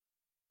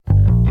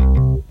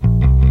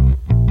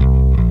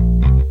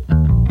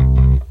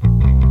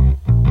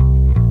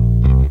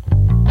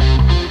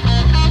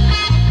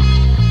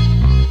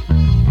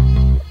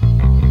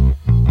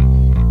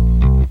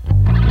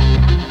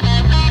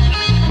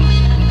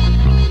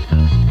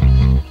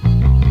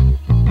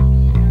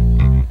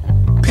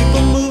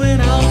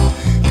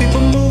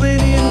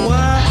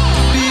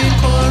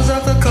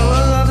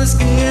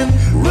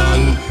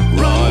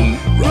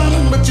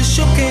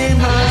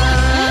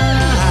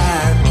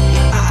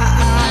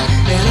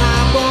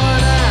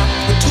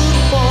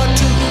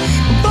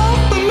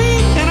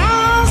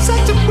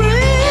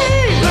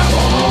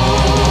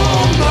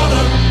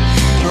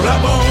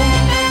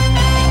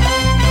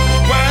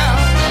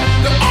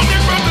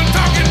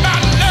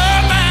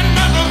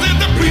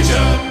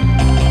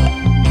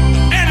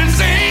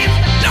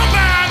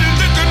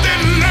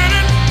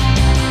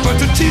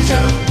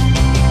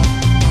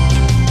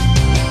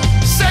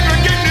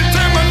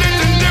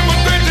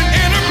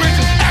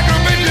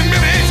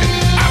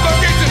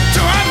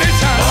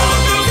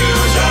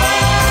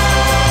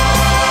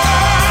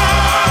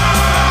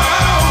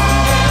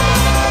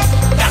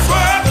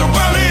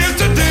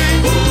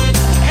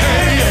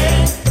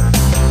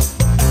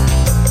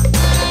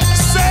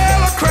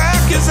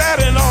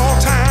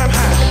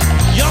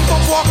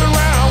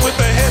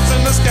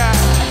the sky.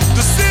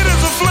 The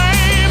city's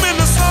aflame in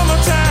the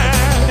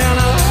summertime. And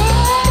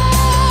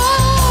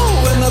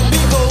when the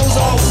beat goes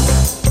on.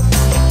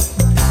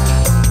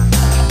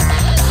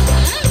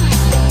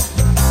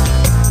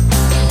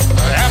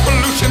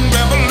 Appolution,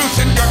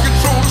 revolution, got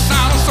control the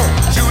sound of soul.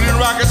 Shooting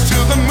rockets to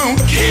the moon.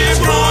 Kids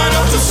growing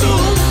up too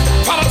soon.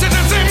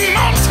 Politicians and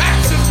more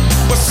taxes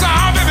will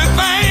solve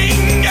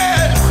everything,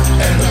 yeah.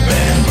 And the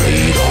band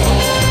played on.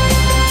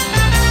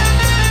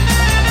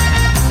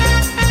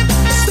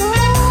 So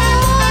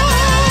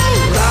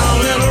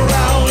round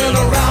and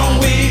around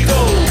we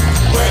go.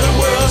 Where the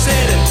world's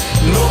headed,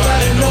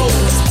 nobody knows.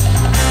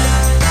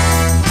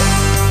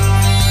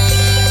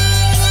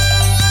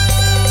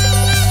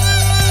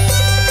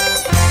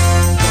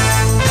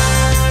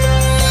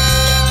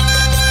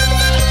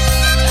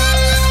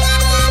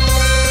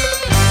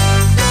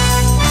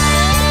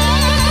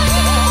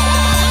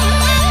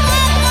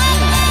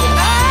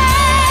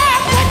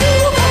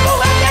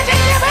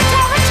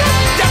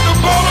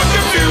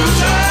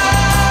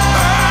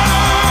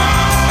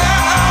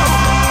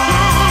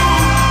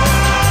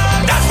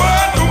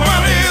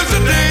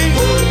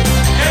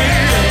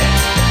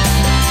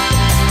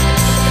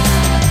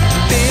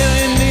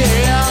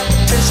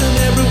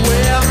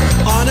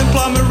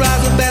 Unemployment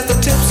rising fast, the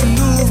tips and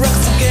new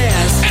rucks of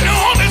gas. And the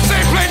only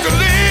safe place to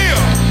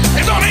live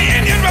is on the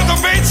Indian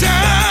reservation,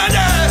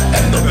 yeah.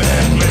 And the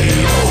band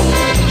played on.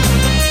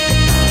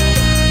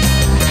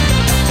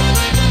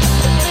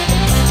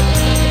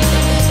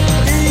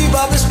 Eve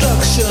of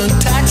destruction,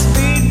 tax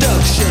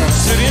deduction.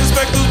 City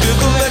inspectors